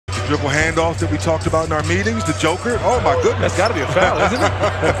dribble handoff that we talked about in our meetings, the Joker. Oh my goodness. That's got to be a foul, isn't it?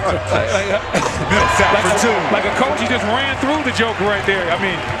 Millsap for two. Like a coach, he just ran through the Joker right there. I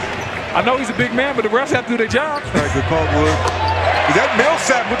mean, I know he's a big man, but the refs have to do their job. All right, good call, Wood. Is that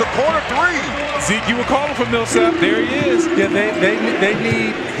Millsap with the corner three? Zeke, you were calling for Millsap. There he is. Yeah, they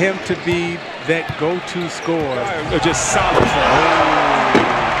need him to be that go-to scorer. Just solid.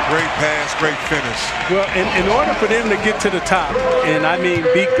 Great pass, great finish. Well, in order for them to get to the top, and I mean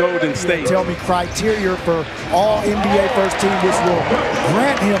beat Golden State. Tell me criteria for all NBA first team which will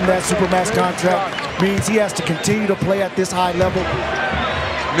grant him that Supermax contract means he has to continue to play at this high level.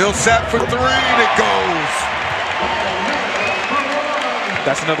 Millsap for three, and it goes.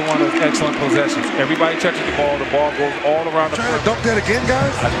 That's another one of those excellent possessions. Everybody touches the ball goes all around the Trying to dunk that again,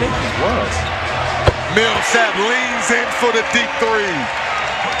 guys? I think he was. Millsap leans in for the deep three.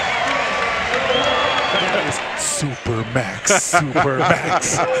 Supermax.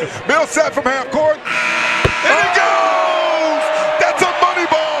 Millsap from half court. And it goes! That's a money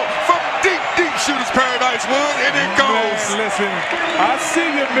ball from deep shooter's paradise, Wood. And it goes. Man, listen, I see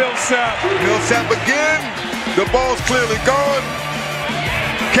you, Millsap. Millsap again. The ball's clearly gone.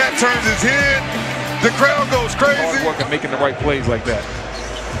 Cat turns his head. The crowd goes crazy. Hard work at making the right plays like that.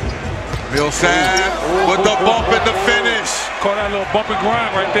 Millsap with the bump and the finish. Call that little bump and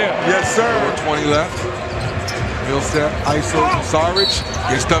grind right there. Yes, sir. 20 left. Millsap, ISO, Saric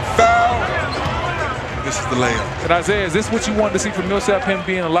gets the foul. This is the layup. And Isaiah, is this what you wanted to see from Millsap, him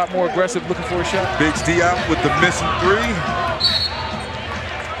being a lot more aggressive, looking for a shot? Big D out with the missing three.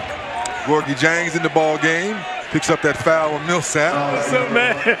 Gorgie Jang in the ball game. Picks up that foul on Millsap. So,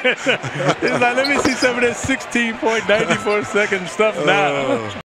 man, it's like, let me see some of that 16.94 second stuff now.